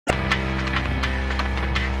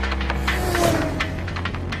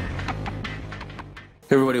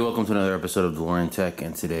Hey everybody, welcome to another episode of DeLorean Tech,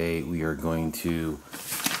 and today we are going to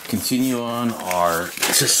continue on our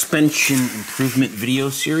suspension improvement video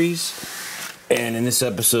series. And in this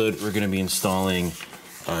episode, we're going to be installing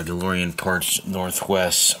DeLorean Parts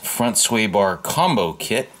Northwest front sway bar combo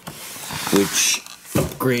kit, which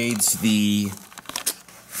upgrades the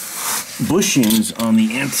bushings on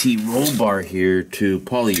the anti-roll bar here to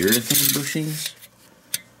polyurethane bushings.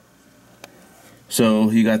 So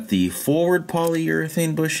you got the forward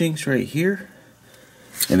polyurethane bushings right here,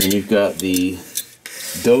 and then you've got the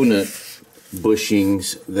donut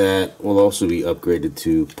bushings that will also be upgraded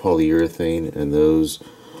to polyurethane, and those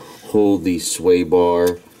hold the sway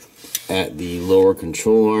bar at the lower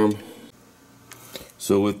control arm.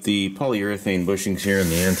 So with the polyurethane bushings here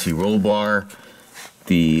and the anti-roll bar,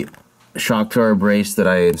 the shock tower brace that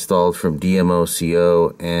I installed from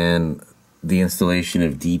DMOCO, and the installation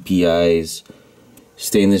of DPI's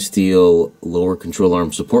stainless steel lower control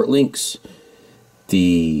arm support links.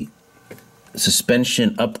 The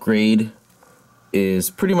suspension upgrade is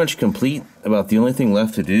pretty much complete. About the only thing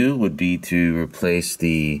left to do would be to replace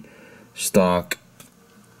the stock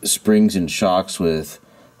springs and shocks with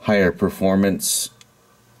higher performance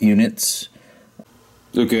units.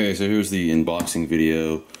 Okay, so here's the unboxing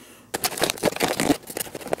video.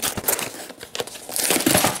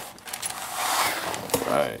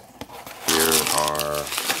 Alright, here are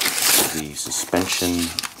the suspension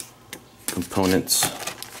components.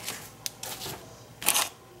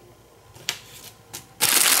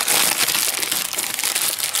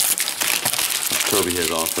 Toby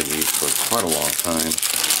has offered these for quite a long time,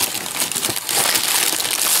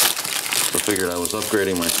 so I figured I was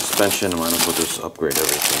upgrading my suspension, I might as well just upgrade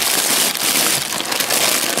everything.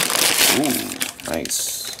 Ooh,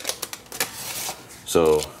 nice.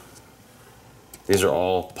 So these are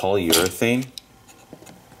all polyurethane.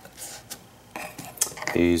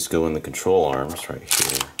 These go in the control arms right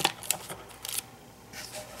here.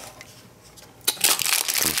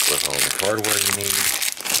 Comes with all the hardware you need,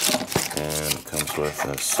 and it comes with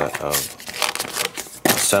a set of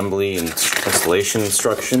assembly and installation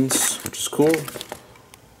instructions, which is cool.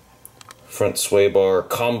 Front sway bar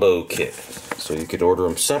combo kit. So you could order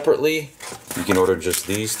them separately. You can order just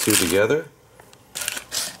these two together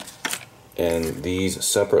and these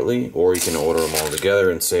separately, or you can order them all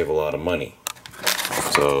together and save a lot of money.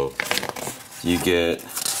 So you get,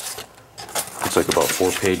 looks like about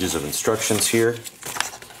 4 pages of instructions here.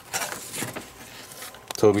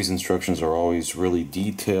 Toby's instructions are always really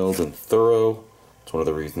detailed and thorough. It's one of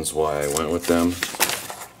the reasons why I went with them.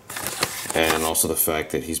 And also the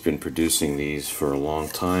fact that he's been producing these for a long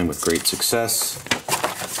time with great success.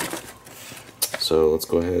 So let's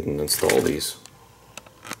go ahead and install these.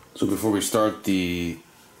 So before we start the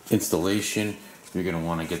installation, you're going to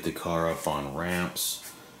want to get the car up on ramps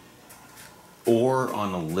or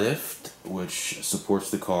on a lift, which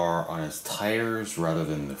supports the car on its tires rather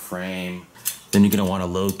than the frame. Then you're going to want to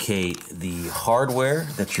locate the hardware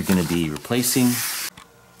that you're going to be replacing.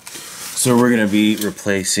 So we're going to be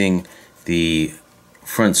replacing the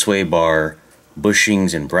front sway bar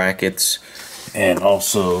bushings and brackets, and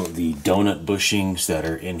also the donut bushings that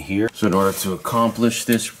are in here. So in order to accomplish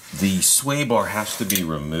this, the sway bar has to be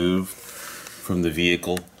removed from the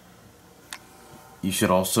vehicle. You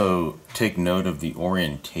should also take note of the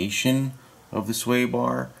orientation of the sway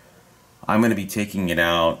bar. I'm going to be taking it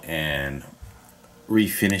out and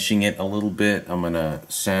refinishing it a little bit. I'm going to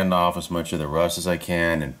sand off as much of the rust as I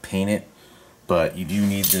can and paint it. But you do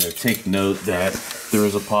need to take note that there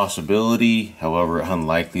is a possibility, however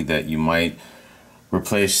unlikely, that you might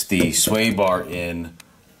replace the sway bar in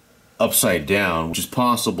upside down, which is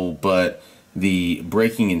possible, but the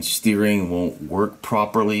braking and steering won't work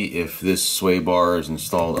properly if this sway bar is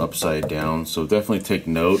installed upside down. So definitely take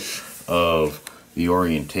note of the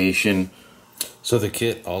orientation. So the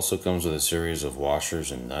kit also comes with a series of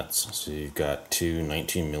washers and nuts. So you've got 2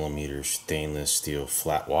 19mm stainless steel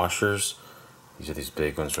flat washers. These are these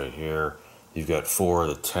big ones right here. You've got 4 of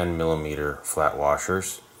the 10mm flat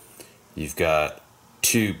washers. You've got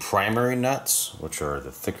 2 primary nuts, which are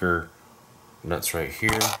the thicker nuts right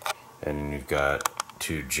here. And you've got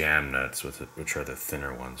 2 jam nuts, which are the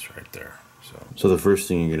thinner ones right there. So the first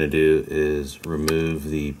thing you're going to do is remove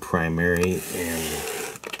the primary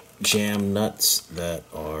and jam nuts that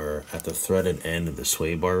are at the threaded end of the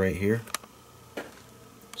sway bar right here.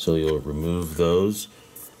 So you'll remove those.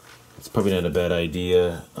 It's probably not a bad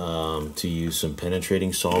idea to use some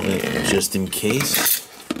penetrating solvent just in case.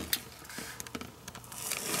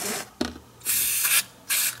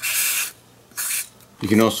 You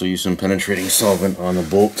can also use some penetrating solvent on the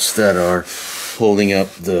bolts that are holding up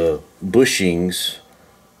the bushings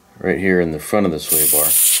right here in the front of the sway bar.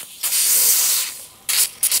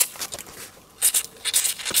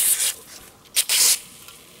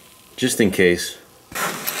 Just in case.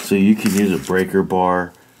 So you can use a breaker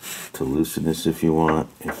bar to loosen this if you want,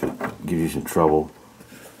 if it gives you some trouble.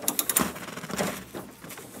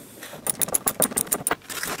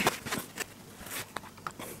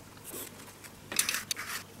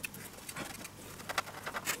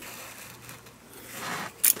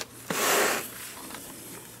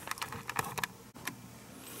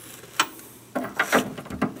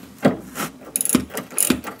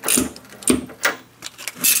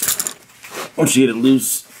 Once you get it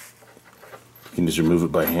loose, you can just remove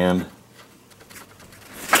it by hand.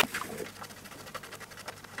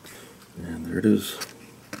 And there it is.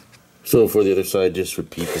 So for the other side, just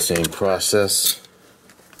repeat the same process.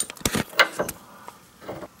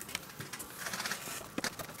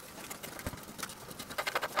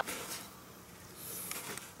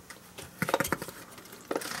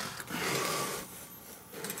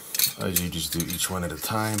 As you just do each one at a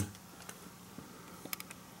time.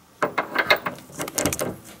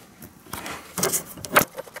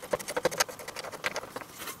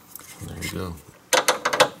 There you go.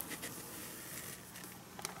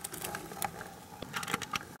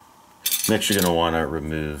 Next, you're going to want to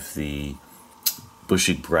remove the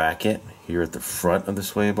bushing bracket here at the front of the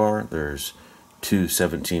sway bar. There's two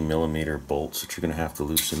 17mm bolts that you're going to have to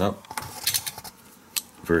loosen up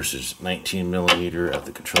versus 19mm at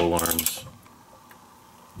the control arms.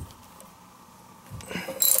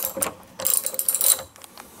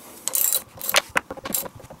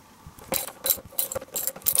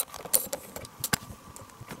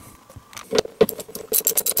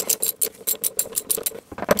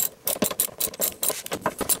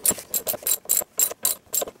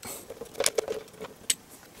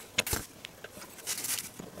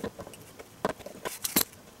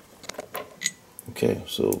 Okay,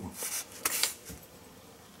 so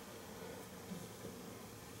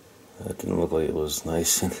that didn't look like it was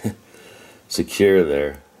nice and secure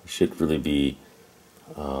there. It should really be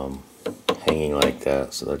hanging like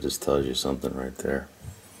that, so that just tells you something right there.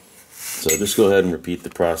 So just go ahead and repeat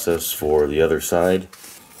the process for the other side.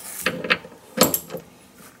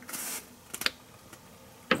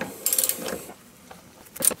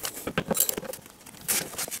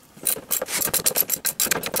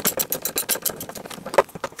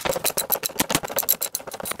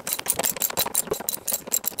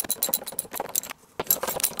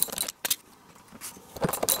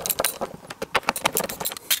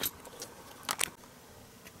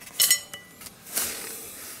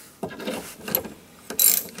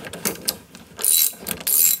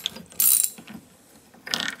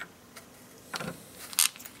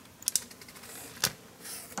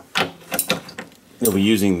 You'll be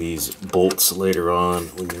using these bolts later on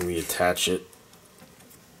when you reattach it.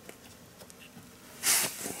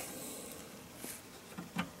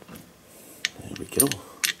 There we go.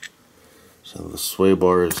 So the sway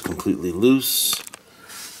bar is completely loose.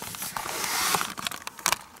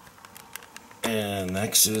 And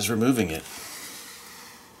next is removing it.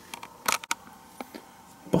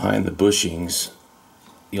 Behind the bushings,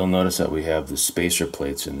 you'll notice that we have the spacer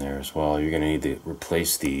plates in there as well. You're going to need to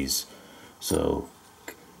replace these. So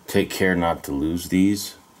take care not to lose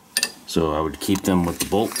these. So I would keep them with the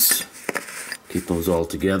bolts, keep those all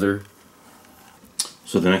together.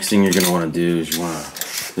 So the next thing you're going to want to do is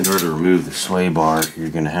in order to remove the sway bar, you're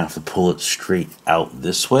going to have to pull it straight out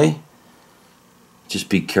this way. Just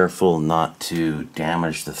be careful not to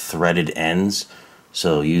damage the threaded ends.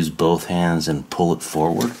 So use both hands and pull it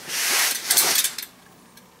forward.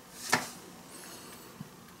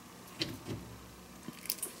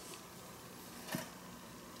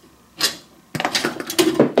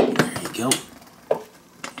 Go.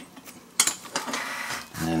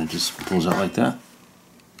 And then it just pulls out like that.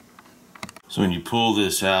 So when you pull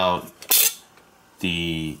this out,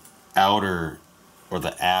 the outer or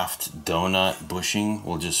the aft donut bushing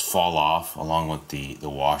will just fall off along with the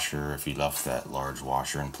washer if you left that large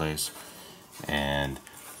washer in place. And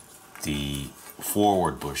the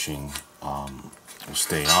forward bushing will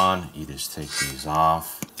stay on. You just take these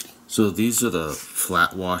off. So these are the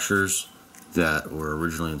flat washers that were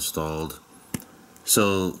originally installed.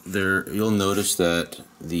 So you'll notice that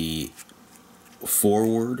the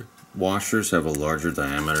forward washers have a larger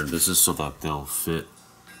diameter. This is so that they'll fit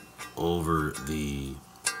over the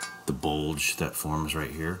bulge that forms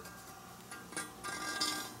right here.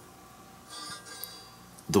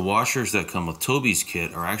 The washers that come with Toby's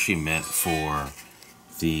kit are actually meant for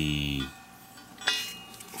the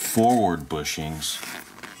forward bushings.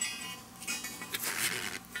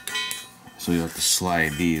 So you have to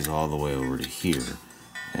slide these all the way over to here,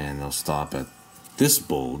 and they'll stop at this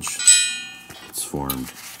bulge that's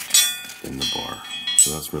formed in the bar.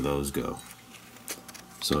 So that's where those go.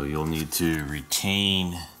 So you'll need to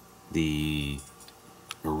retain the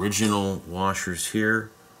original washers here.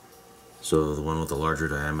 So the one with the larger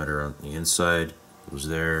diameter on the inside goes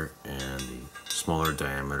there, and the smaller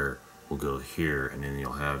diameter will go here, and then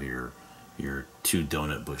you'll have your two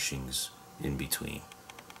donut bushings in between.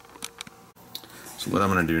 So what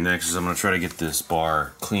I'm going to do next is I'm going to try to get this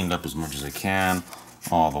bar cleaned up as much as I can,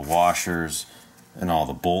 all the washers and all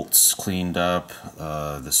the bolts cleaned up,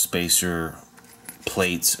 the spacer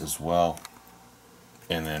plates as well,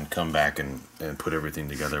 and then come back and put everything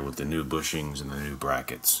together with the new bushings and the new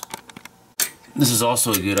brackets. This is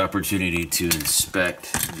also a good opportunity to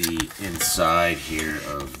inspect the inside here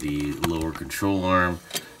of the lower control arm,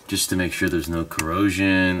 just to make sure there's no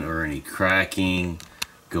corrosion or any cracking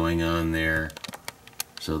going on there.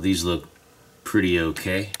 So these look pretty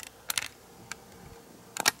okay.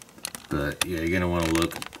 But yeah, you're going to want to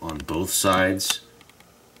look on both sides.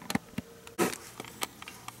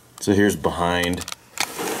 So here's behind,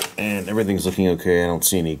 and everything's looking okay. I don't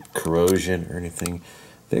see any corrosion or anything.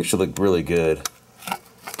 They actually look really good.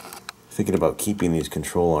 Thinking about keeping these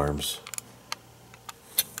control arms.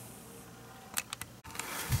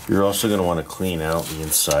 You're also going to want to clean out the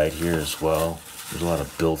inside here as well. There's a lot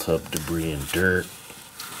of built up debris and dirt.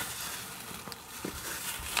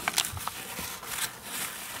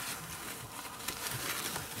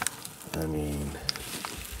 I mean,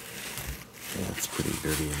 yeah, it's pretty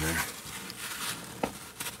dirty in there.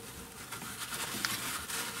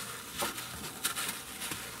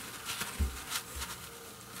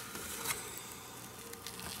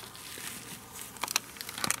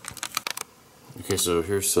 Okay, so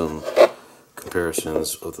here's some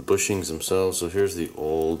comparisons of the bushings themselves. So here's the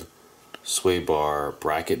old sway bar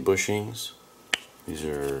bracket bushings. These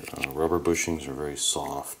are rubber bushings, are very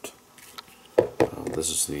soft. This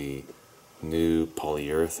is the new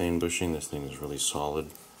polyurethane bushing. This thing is really solid.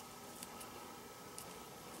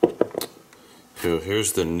 So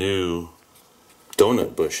here's the new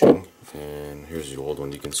donut bushing, and here's the old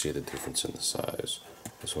one. You can see the difference in the size.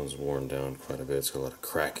 This one's worn down quite a bit. It's got a lot of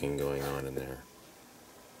cracking going on in there.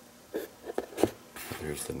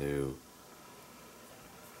 Here's the new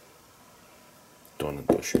donut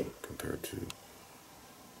bushing compared to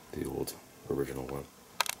the old original one.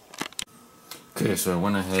 Okay, so I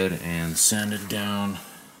went ahead and sanded down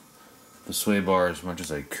the sway bar as much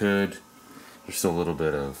as I could. There's still a little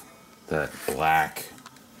bit of that black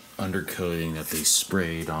undercoating that they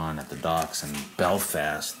sprayed on at the docks in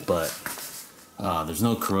Belfast, but there's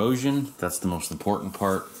no corrosion. That's the most important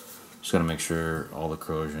part. Just gotta make sure all the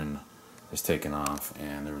corrosion is taken off,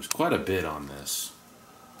 and there was quite a bit on this.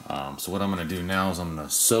 So what I'm gonna do now is I'm gonna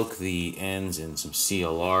soak the ends in some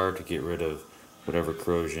CLR to get rid of whatever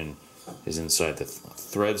corrosion is inside the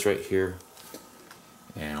threads right here,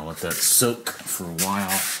 and I'll let that soak for a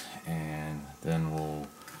while, and then we'll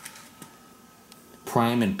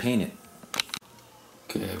prime and paint it.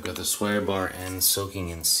 Okay, I've got the sway bar end soaking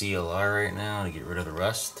in CLR right now to get rid of the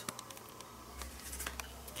rust.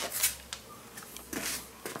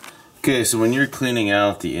 Okay, so when you're cleaning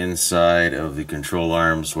out the inside of the control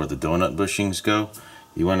arms where the donut bushings go,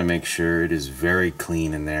 you want to make sure it is very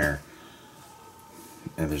clean in there.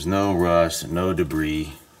 And there's no rust, no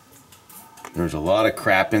debris. There's a lot of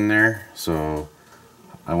crap in there, so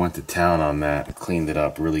I went to town on that, cleaned it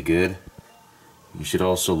up really good. You should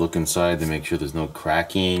also look inside to make sure there's no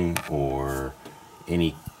cracking or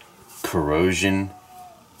any corrosion.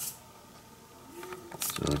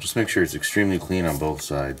 So just make sure it's extremely clean on both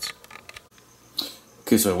sides.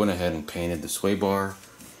 Okay, so I went ahead and painted the sway bar.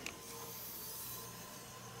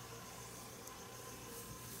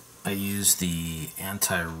 I used the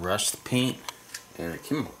anti-rust paint, and it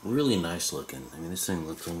came out really nice looking. I mean, this thing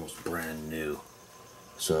looks almost brand new.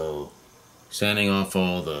 So, sanding off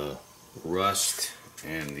all the rust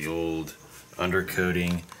and the old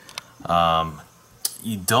undercoating.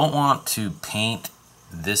 You don't want to paint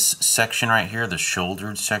this section right here, the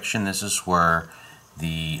shouldered section. This is where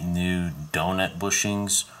the new donut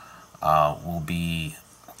bushings will be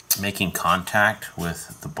making contact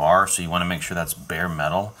with the bar, so you want to make sure that's bare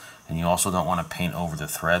metal, and you also don't want to paint over the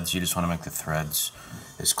threads. You just want to make the threads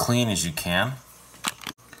as clean as you can.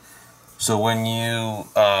 So when you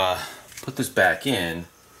put this back in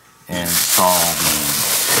and install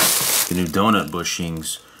the new donut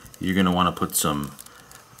bushings, you're going to want to put some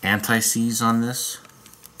anti-seize on this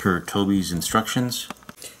per Toby's instructions.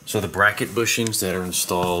 So the bracket bushings that are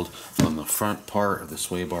installed on the front part of the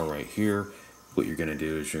sway bar right here, what you're going to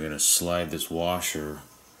do is you're going to slide this washer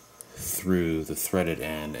through the threaded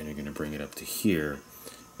end, and you're going to bring it up to here,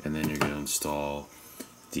 and then you're going to install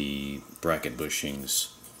the bracket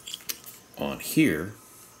bushings on here.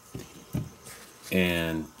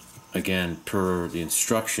 And again, per the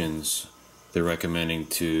instructions, they're recommending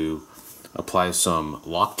to apply some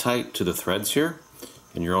Loctite to the threads here,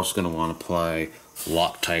 and you're also going to want to apply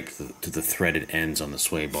Loctite to the threaded ends on the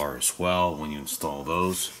sway bar as well when you install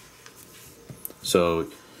those. So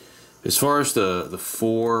as far as the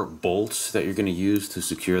 4 bolts that you're going to use to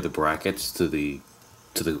secure the brackets to the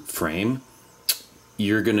frame,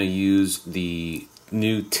 you're going to use the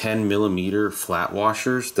new 10mm flat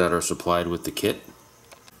washers that are supplied with the kit.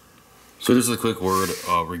 So this is a quick word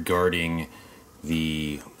regarding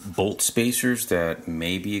the bolt spacers that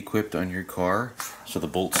may be equipped on your car. So the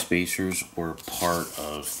bolt spacers were part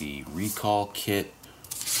of the recall kit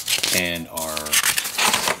and are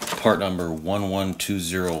part number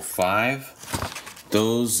 11205.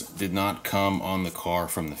 Those did not come on the car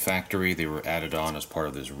from the factory. They were added on as part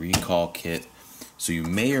of this recall kit. So you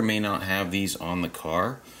may or may not have these on the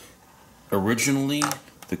car. Originally,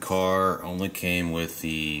 the car only came with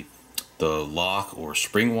the lock or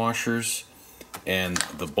spring washers and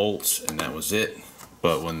the bolts, and that was it.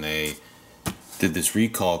 But when they did this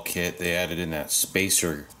recall kit, they added in that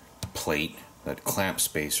spacer plate, that clamp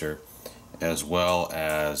spacer, as well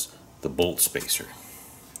as the bolt spacer.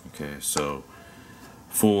 Okay, so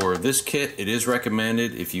for this kit, it is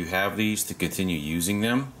recommended, if you have these, to continue using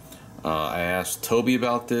them. I asked Toby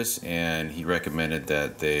about this, and he recommended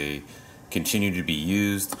that they continue to be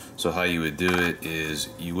used. So how you would do it is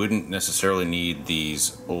you wouldn't necessarily need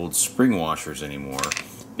these old spring washers anymore,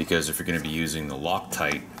 because if you're going to be using the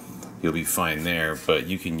Loctite, you'll be fine there. But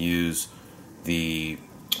you can use the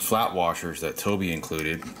flat washers that Toby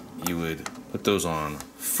included. You would put those on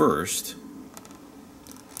first,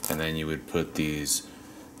 and then you would put these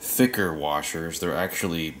thicker washers. They're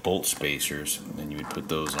actually bolt spacers, and you would put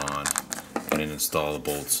those on and then install the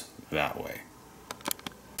bolts that way.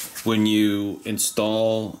 When you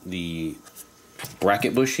install the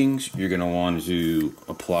bracket bushings, you're going to want to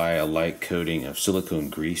apply a light coating of silicone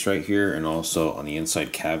grease right here and also on the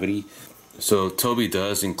inside cavity. So Toby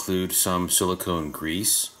does include some silicone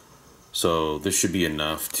grease, so this should be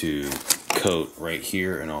enough to coat right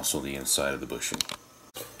here and also the inside of the bushing.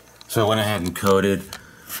 So I went ahead and coated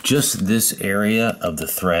just this area of the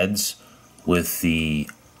threads with the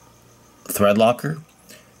thread locker.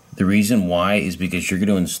 The reason why is because you're going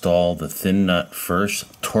to install the thin nut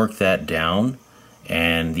first, torque that down,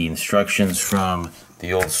 and the instructions from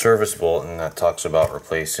the old service bulletin that talks about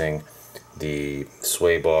replacing the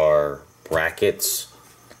sway bar brackets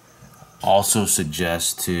also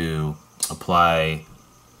suggests to apply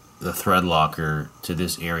the thread locker to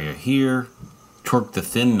this area here, torque the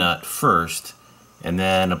thin nut first, and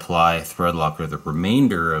then apply thread locker to the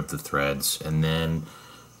remainder of the threads, and then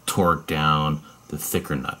torque down the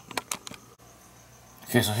thicker nut.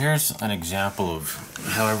 Okay, so here's an example of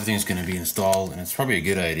how everything's going to be installed, and it's probably a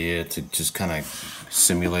good idea to just kind of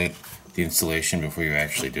simulate the installation before you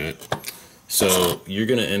actually do it. So you're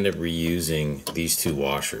going to end up reusing these 2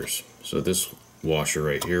 washers. So this washer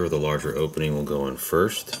right here with a larger opening will go in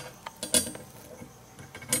first.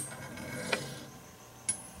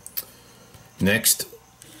 Next,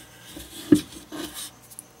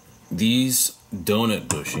 these donut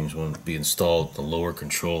bushings will be installed in the lower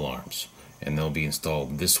control arms, and they'll be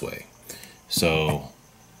installed this way. So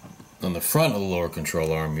on the front of the lower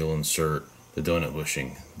control arm, you'll insert the donut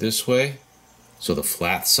bushing this way, so the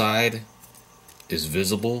flat side is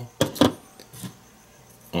visible.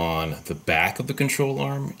 On the back of the control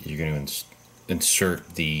arm, you're going to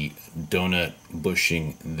insert the donut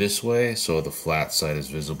bushing this way, so the flat side is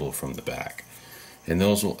visible from the back. And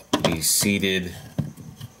those will be seated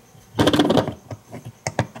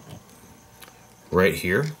right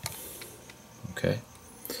here. Okay.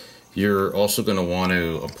 You're also going to want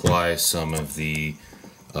to apply some of the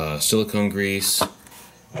silicone grease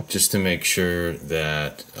just to make sure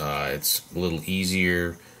that it's a little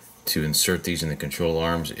easier to insert these in the control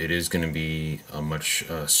arms. It is going to be a much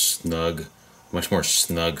more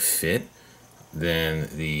snug fit than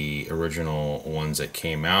the original ones that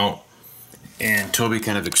came out. And Toby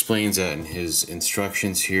kind of explains that in his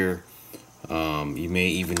instructions here. You may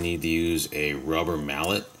even need to use a rubber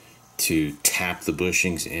mallet to tap the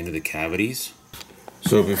bushings into the cavities.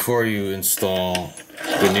 So before you install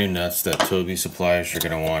the new nuts that Toby supplies, you're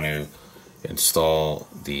going to want to install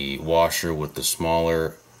the washer with the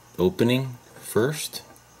smaller opening first.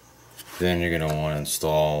 Then you're going to want to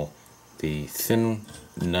install the thin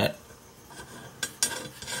nut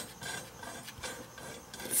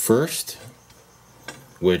first,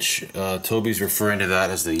 which Toby's referring to that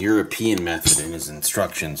as the European method in his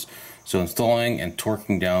instructions. So installing and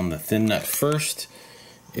torquing down the thin nut first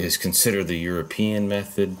is considered the European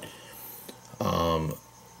method.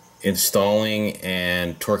 Installing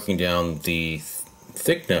and torquing down the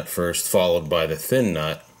thick nut first, followed by the thin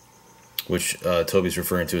nut, which Toby's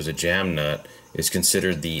referring to as a jam nut, is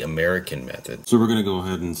considered the American method. So we're going to go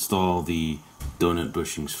ahead and install the donut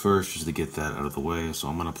bushings first, just to get that out of the way. So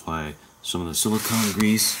I'm going to apply some of the silicone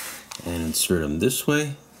grease and insert them this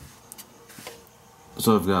way.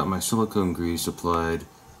 So I've got my silicone grease applied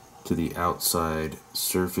to the outside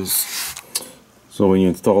surface. So when you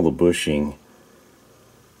install the bushing,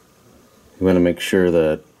 you want to make sure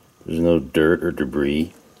that there's no dirt or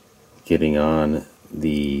debris getting on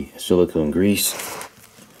the silicone grease.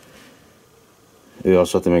 You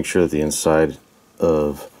also have to make sure that the inside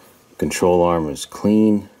of the control arm is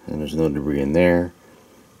clean and there's no debris in there.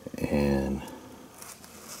 And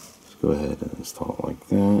let's go ahead and install it like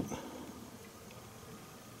that.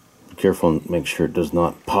 Be careful and make sure it does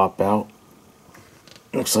not pop out.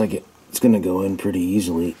 Looks like it's going to go in pretty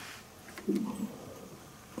easily.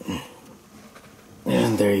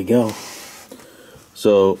 And there you go.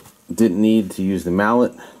 So didn't need to use the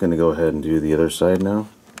mallet. Gonna go ahead and do the other side now.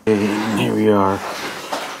 And here we are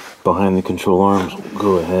behind the control arms.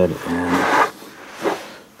 Go ahead and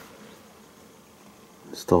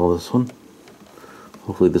install this one.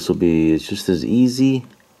 Hopefully this will be just as easy.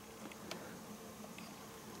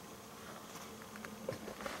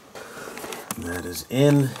 That is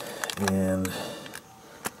in, and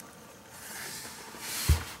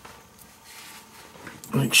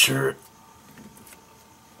make sure,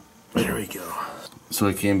 there we go. So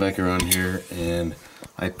I came back around here and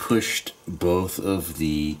I pushed both of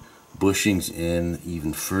the bushings in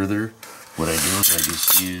even further. What I did is I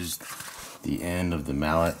just used the end of the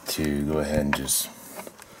mallet to go ahead and just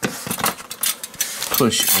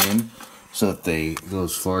push in so that they go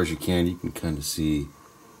as far as you can. You can kind of see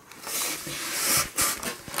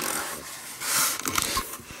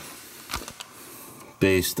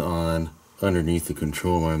based on underneath the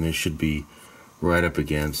control arm, they should be right up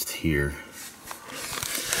against here.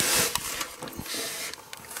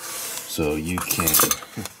 So you can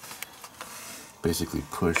basically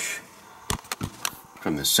push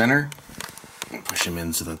from the center and push them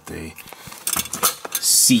in so that they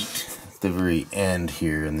seat at the very end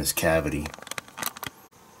here in this cavity.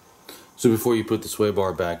 So before you put the sway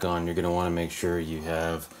bar back on, you're going to want to make sure you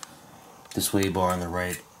have the sway bar in the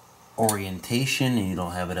right orientation and you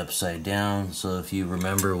don't have it upside down. So if you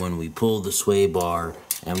remember when we pulled the sway bar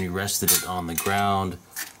and we rested it on the ground,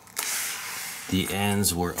 the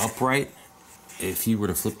ends were upright. If you were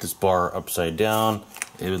to flip this bar upside down,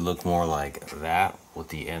 it would look more like that with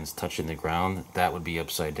the ends touching the ground. That would be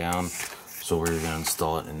upside down. So we're going to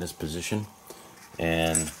install it in this position.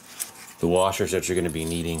 And the washers that you're going to be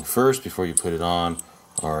needing first before you put it on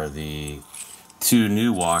are the two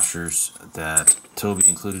new washers that Toby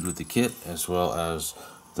included with the kit, as well as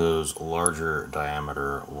those larger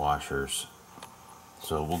diameter washers.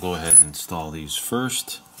 So we'll go ahead and install these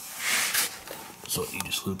first. So you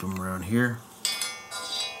just loop them around here.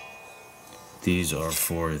 These are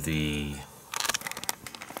for the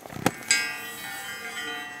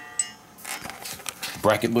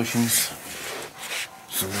bracket bushings.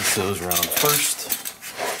 So loop those around first.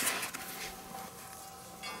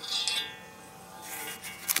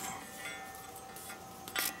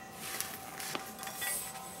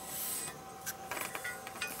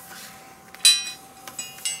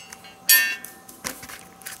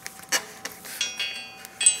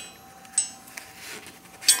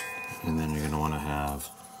 And then you're going to want to have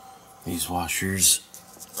these washers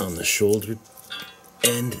on the shoulder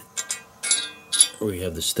end where you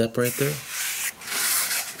have the step right there.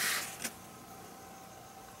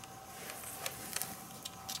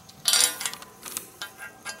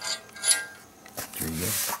 There you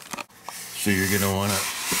go. So you're going to want to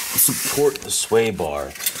support the sway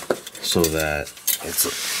bar so that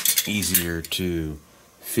it's easier to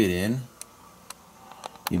fit in.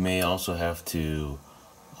 You may also have to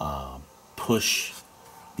push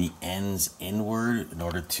the ends inward in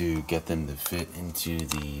order to get them to fit into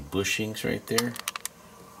the bushings right there.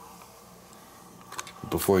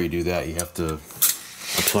 Before you do that, you have to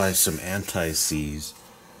apply some anti-seize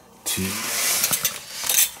to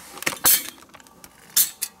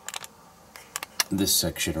this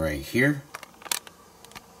section right here.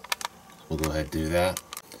 We'll go ahead and do that.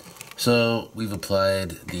 So we've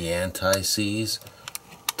applied the anti-seize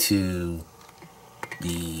to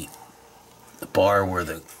the bar where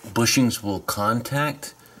the bushings will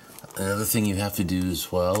contact. Another thing you have to do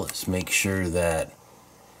as well is make sure that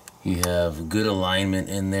you have good alignment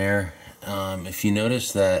in there. If you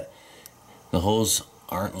notice that the holes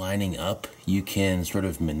aren't lining up, you can sort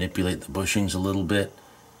of manipulate the bushings a little bit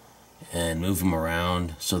and move them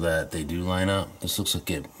around so that they do line up. This looks like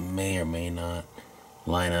it may or may not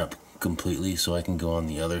line up completely, so I can go on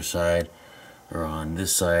the other side or on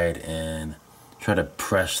this side and try to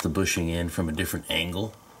press the bushing in from a different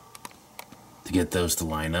angle to get those to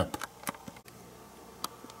line up.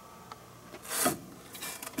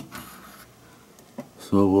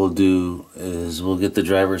 So what we'll do is we'll get the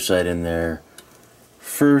driver's side in there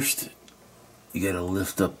first. You gotta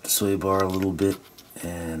lift up the sway bar a little bit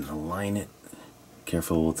and align it.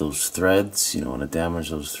 Careful with those threads, you don't want to damage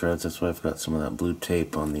those threads. That's why I've got some of that blue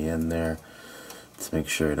tape on the end there to make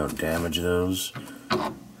sure I don't damage those.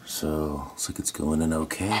 So looks like it's going in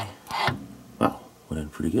okay. Wow, went in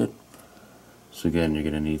pretty good. So again, you're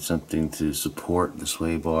gonna need something to support the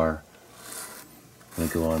sway bar. I'm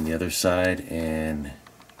gonna go on the other side and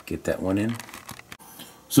get that one in.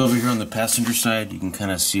 So over here on the passenger side, you can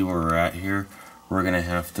kind of see where we're at here. We're gonna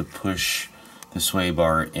have to push the sway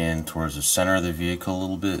bar in towards the center of the vehicle a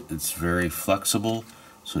little bit. It's very flexible,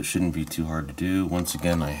 so it shouldn't be too hard to do. Once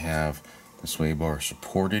again, I have the sway bar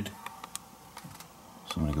supported.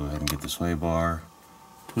 So I'm gonna go ahead and get the sway bar,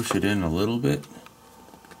 push it in a little bit.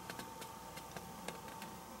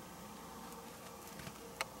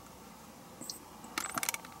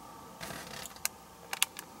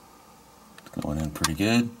 It's going in pretty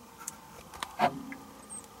good.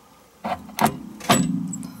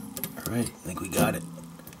 Alright, I think we got it.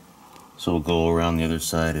 So we'll go around the other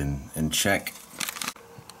side and check.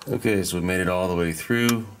 Okay, so we made it all the way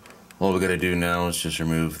through. All we gotta do now is just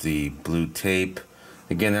remove the blue tape.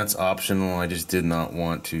 Again, that's optional. I just did not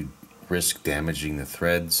want to risk damaging the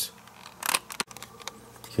threads.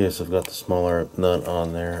 Okay, so I've got the smaller nut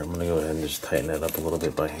on there. I'm gonna go ahead and just tighten it up a little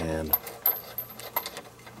bit by hand.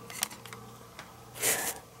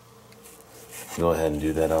 Go ahead and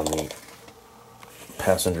do that on the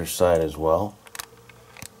passenger side as well.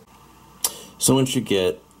 So once you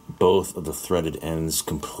get both of the threaded ends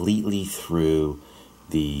completely through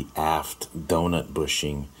the aft donut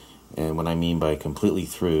bushing, and what I mean by completely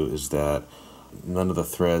through is that none of the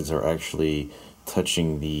threads are actually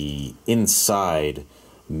touching the inside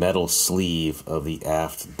metal sleeve of the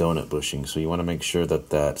aft donut bushing. So you want to make sure that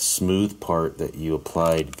that smooth part that you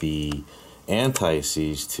applied the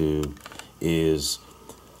anti-seize to is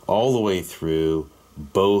all the way through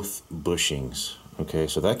both bushings. Okay,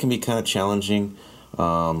 so that can be kind of challenging.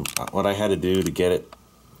 What I had to do to get it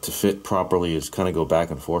to fit properly is kind of go back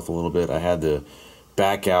and forth a little bit. I had to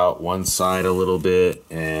back out one side a little bit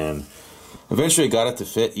and eventually got it to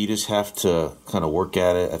fit. You just have to kind of work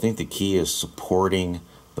at it. I think the key is supporting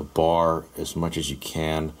the bar as much as you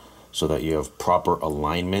can so that you have proper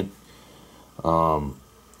alignment.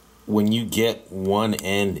 When you get one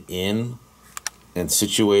end in and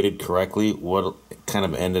situated correctly, what kind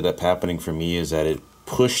of ended up happening for me is that it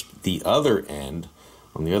pushed the other end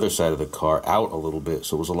on the other side of the car out a little bit,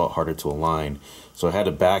 so it was a lot harder to align. So I had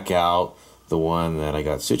to back out the one that I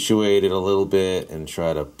got situated a little bit and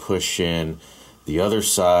try to push in the other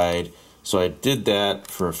side. So I did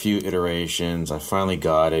that for a few iterations. I finally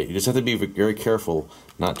got it. You just have to be very careful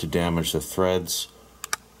not to damage the threads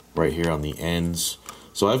right here on the ends.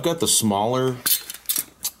 So I've got the smaller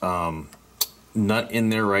nut in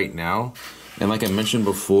there right now, and like I mentioned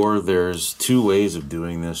before, there's two ways of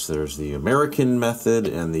doing this. There's the American method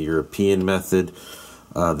and the European method.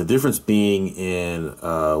 The difference being in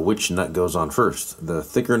which nut goes on first, the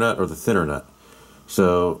thicker nut or the thinner nut.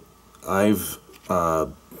 So I've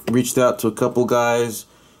reached out to a couple guys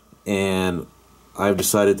and I've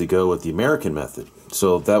decided to go with the American method.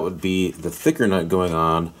 So that would be the thicker nut going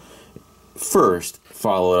on first,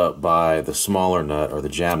 followed up by the smaller nut or the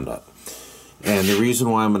jam nut. And the reason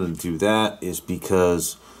why I'm going to do that is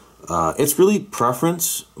because it's really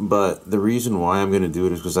preference, but the reason why I'm going to do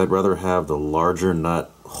it is because I'd rather have the larger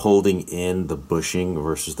nut holding in the bushing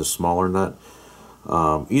versus the smaller nut.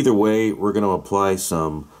 Either way, we're going to apply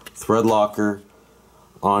some thread locker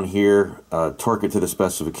on here, torque it to the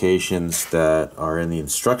specifications that are in the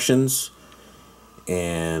instructions,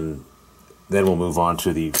 and then we'll move on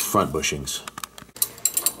to the front bushings.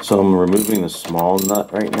 So I'm removing the small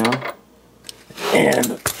nut right now,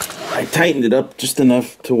 and I tightened it up just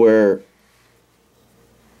enough to where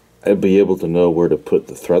I'd be able to know where to put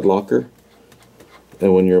the thread locker.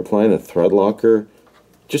 And when you're applying the thread locker,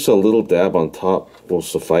 just a little dab on top will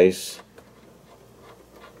suffice.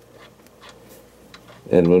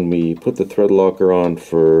 And when we put the thread locker on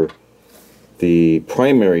for the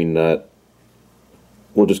primary nut,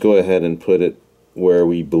 we'll just go ahead and put it where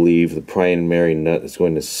we believe the primary nut is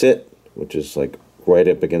going to sit, which is like right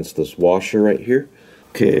up against this washer right here.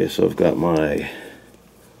 Okay, so I've got my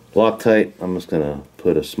Loctite. I'm just going to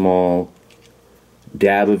put a small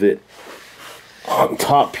dab of it on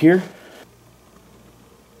top here.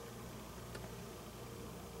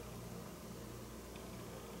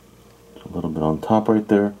 A little bit on top right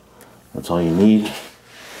there. That's all you need.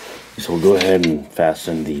 So we'll go ahead and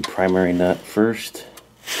fasten the primary nut first.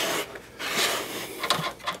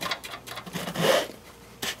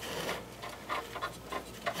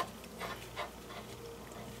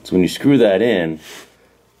 So when you screw that in,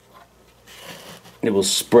 it will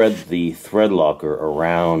spread the thread locker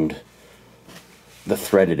around the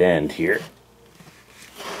threaded end here.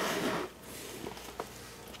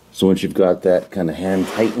 So once you've got that kind of hand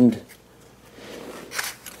tightened,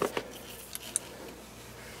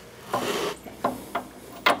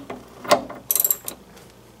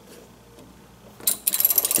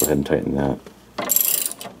 go ahead and tighten that.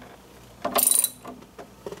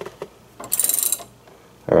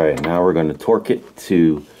 Alright, now we're going to torque it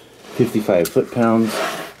to 55 foot-pounds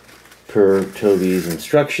per Toby's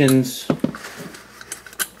instructions.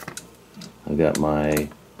 I've got my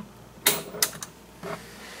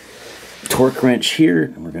torque wrench here,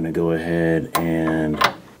 and we're going to go ahead and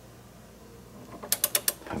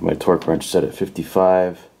have my torque wrench set at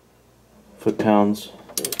 55 foot-pounds.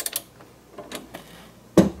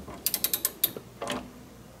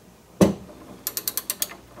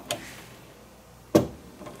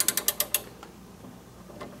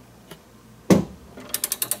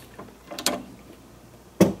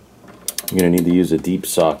 You're going to need to use a deep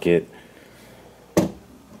socket,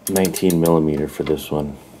 19mm for this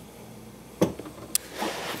one.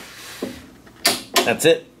 That's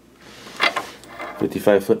it.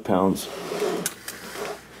 55 foot-pounds.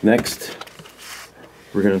 Next,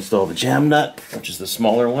 we're going to install the jam nut, which is the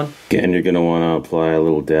smaller one. Again, you're going to want to apply a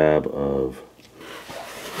little dab of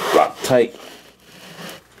Loctite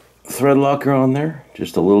thread locker on there,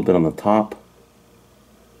 just a little bit on the top.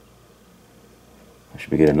 That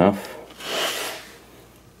should be good enough.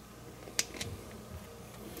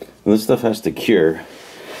 This stuff has to cure.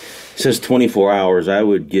 It says 24 hours. I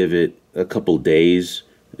would give it a couple days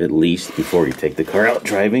at least before you take the car out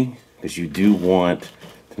driving, because you do want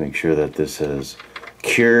to make sure that this has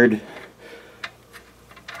cured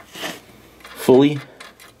fully.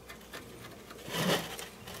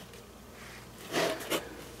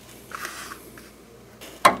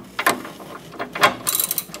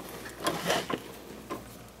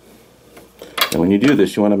 And when you do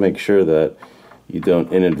this, you want to make sure that you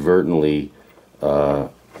don't inadvertently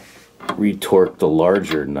retorque the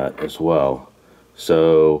larger nut as well.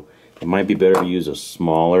 So it might be better to use a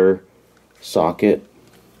smaller socket.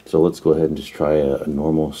 So let's go ahead and just try a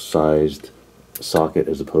normal sized socket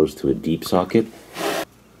as opposed to a deep socket.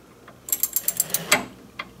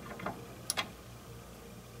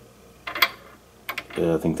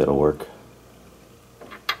 Yeah, I think that'll work.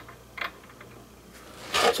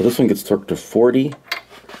 So this one gets torqued to 40.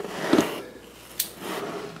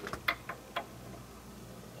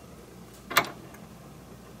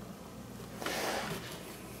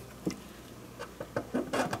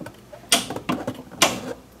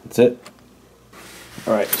 That's it.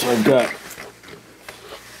 Alright, so I've got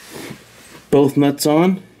both nuts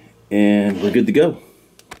on and we're good to go.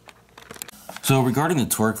 So regarding the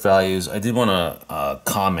torque values, I did want to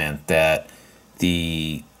comment that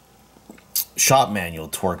the shop manual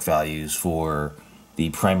torque values for the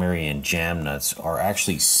primary and jam nuts are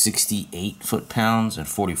actually 68 foot-pounds and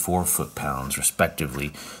 44 foot-pounds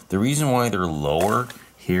respectively. The reason why they're lower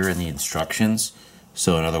here in the instructions,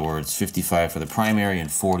 so in other words 55 for the primary and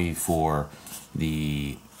 40 for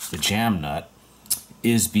the jam nut,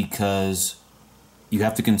 is because you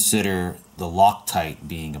have to consider the Loctite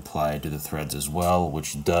being applied to the threads as well,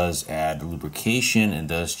 which does add lubrication and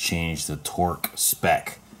does change the torque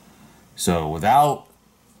spec. So without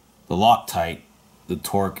the Loctite, the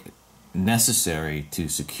torque necessary to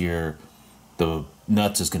secure the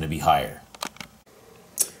nuts is going to be higher.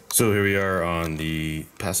 So here we are on the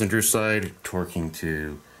passenger side, torquing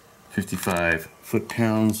to 55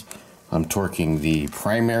 foot-pounds. I'm torquing the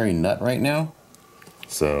primary nut right now.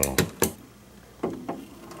 So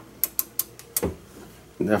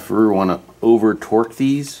never want to over torque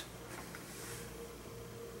these.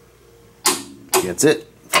 That's it,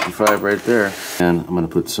 55 right there. And I'm going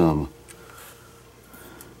to put some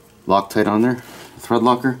Loctite on there, thread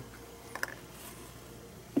locker.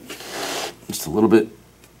 Just a little bit.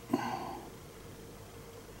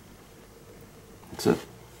 That's it.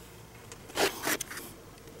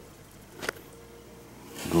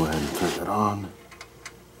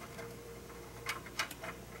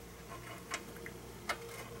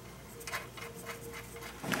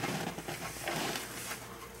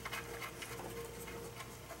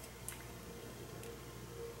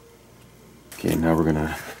 Okay, now we're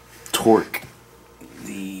gonna torque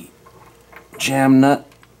the jam nut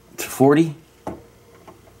to 40.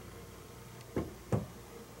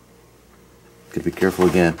 Gotta be careful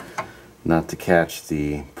again not to catch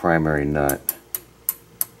the primary nut.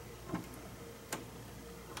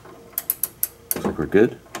 Looks like we're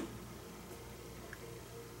good.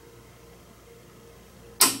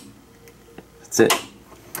 That's it.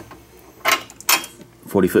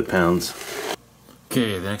 40 foot-pounds.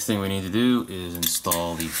 Okay, the next thing we need to do is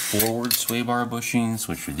install the forward sway bar bushings,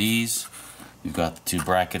 which are these. You've got the 2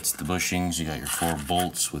 brackets, the bushings, you got your 4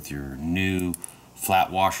 bolts with your new flat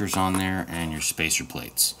washers on there and your spacer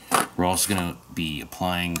plates. We're also going to be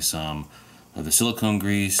applying some of the silicone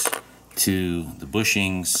grease to the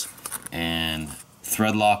bushings and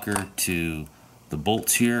thread locker to the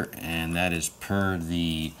bolts here, and that is per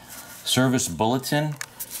the service bulletin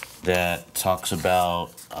that talks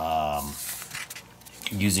about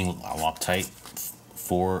using Loctite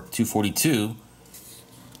for 242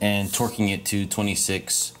 and torquing it to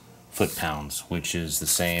 26 foot-pounds, which is the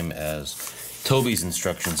same as Toby's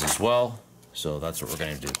instructions as well. So that's what we're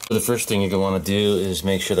going to do. So the first thing you're going to want to do is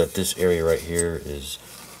make sure that this area right here is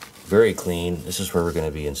very clean. This is where we're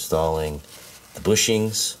going to be installing the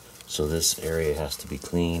bushings, so this area has to be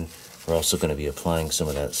clean. We're also going to be applying some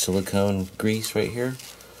of that silicone grease right here,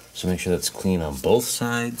 so make sure that's clean on both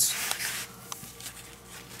sides.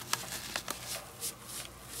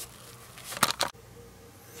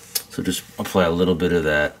 So just apply a little bit of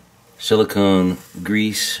that silicone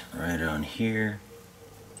grease right on here.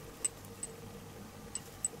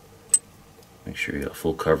 Make sure you got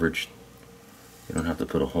full coverage. You don't have to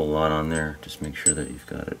put a whole lot on there. Just make sure that you've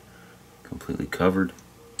got it completely covered.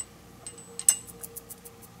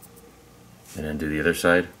 And then do the other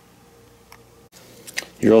side.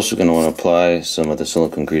 You're also going to want to apply some of the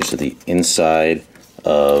silicone grease to the inside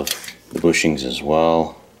of the bushings as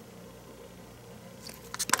well.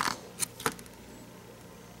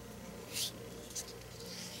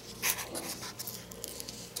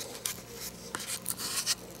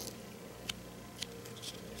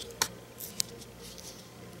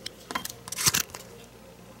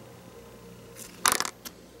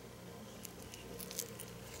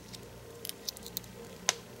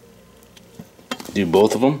 Do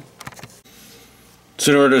both of them.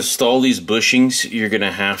 So in order to install these bushings, you're going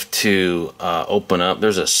to have to open up.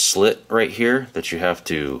 There's a slit right here that you have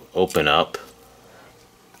to open up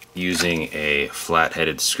using a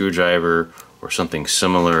flat-headed screwdriver or something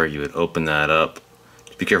similar. You would open that up.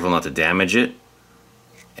 Just be careful not to damage it.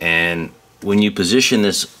 And when you position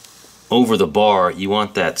this over the bar, you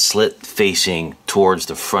want that slit facing towards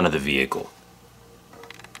the front of the vehicle.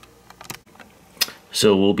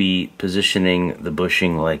 So we'll be positioning the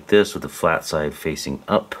bushing like this with the flat side facing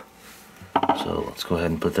up. So let's go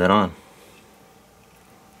ahead and put that on.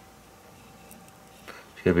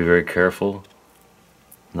 You gotta be very careful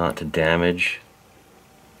not to damage.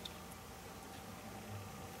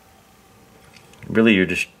 Really, you're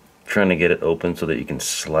just trying to get it open so that you can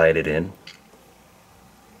slide it in.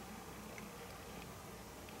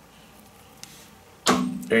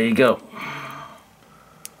 There you go.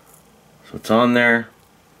 So it's on there.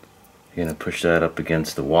 You're going to push that up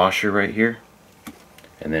against the washer right here,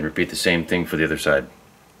 and then repeat the same thing for the other side.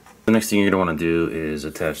 The next thing you're going to want to do is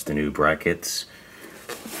attach the new brackets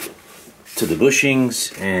to the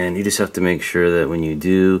bushings, and you just have to make sure that when you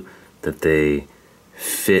do that they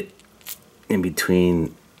fit in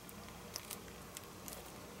between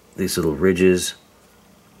these little ridges,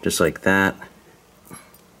 just like that.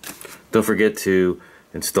 Don't forget to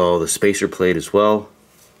install the spacer plate as well.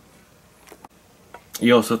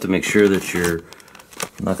 You also have to make sure that you're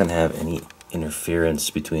not going to have any interference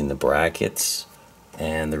between the brackets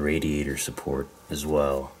and the radiator support as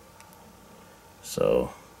well.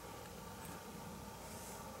 So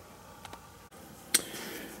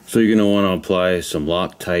you're going to want to apply some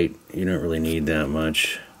Loctite. You don't really need that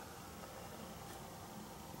much.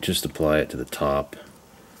 Just apply it to the top.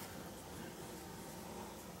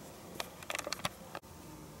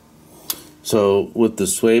 So with the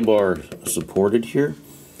sway bar supported here,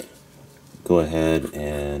 go ahead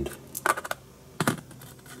and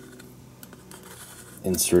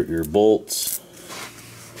insert your bolts.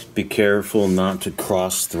 Just be careful not to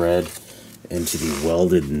cross thread into the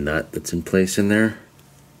welded nut that's in place in there.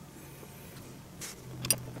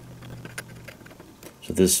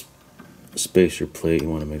 So this spacer plate, you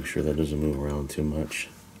want to make sure that doesn't move around too much.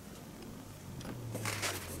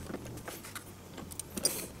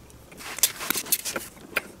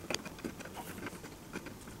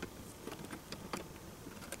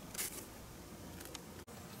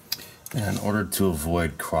 And in order to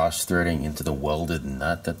avoid cross-threading into the welded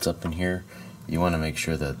nut that's up in here, you want to make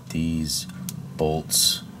sure that these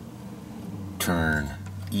bolts turn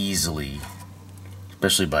easily,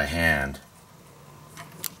 especially by hand.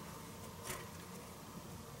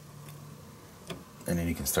 And then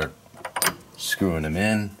you can start screwing them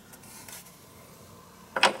in.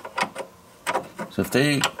 So if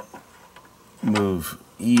they move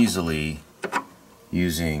easily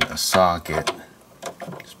using a socket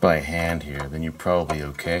just by hand here, then you're probably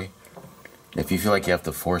okay. If you feel like you have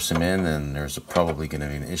to force them in, then there's probably going to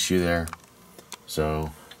be an issue there.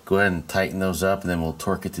 So go ahead and tighten those up, and then we'll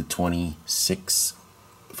torque it to 26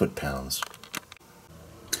 foot-pounds.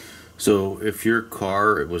 So if your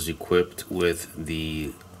car was equipped with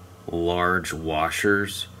the large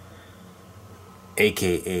washers,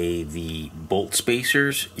 aka the bolt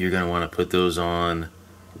spacers, you're going to want to put those on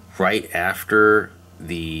right after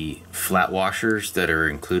the flat washers that are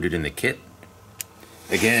included in the kit.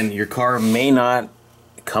 Again, your car may not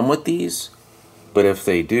come with these, but if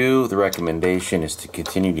they do, the recommendation is to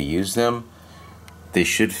continue to use them. They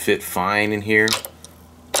should fit fine in here.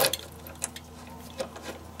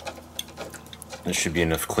 There should be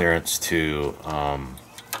enough clearance to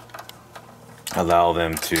allow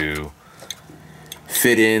them to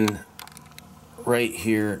fit in right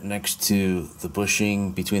here next to the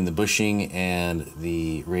bushing, between the bushing and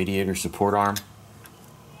the radiator support arm.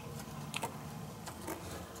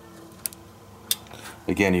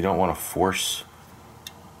 Again, you don't want to force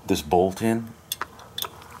this bolt in.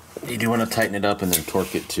 You do want to tighten it up and then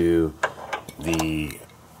torque it to the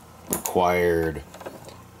required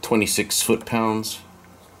 26 foot-pounds.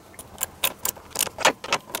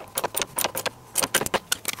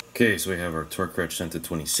 Okay, so we have our torque wrench set to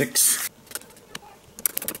 26.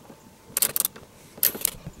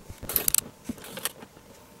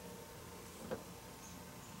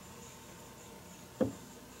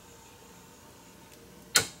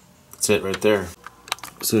 That's it right there.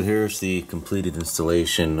 So here's the completed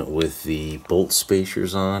installation with the bolt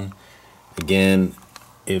spacers on. Again,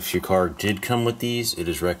 if your car did come with these, it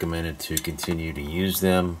is recommended to continue to use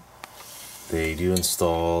them. They do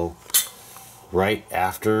install right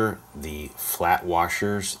after the flat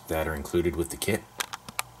washers that are included with the kit,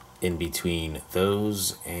 in between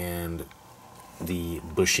those and the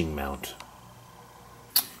bushing mount.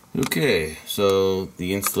 Okay, so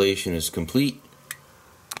the installation is complete.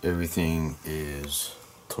 Everything is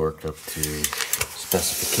torqued up to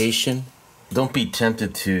specification. Don't be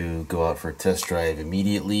tempted to go out for a test drive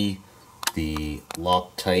immediately. The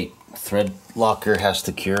Loctite thread locker has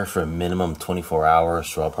to cure for a minimum 24 hours,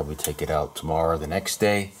 so I'll probably take it out tomorrow or the next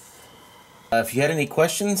day. If you had any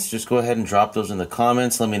questions, just go ahead and drop those in the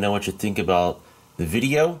comments. Let me know what you think about the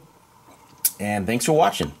video. And thanks for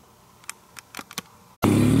watching.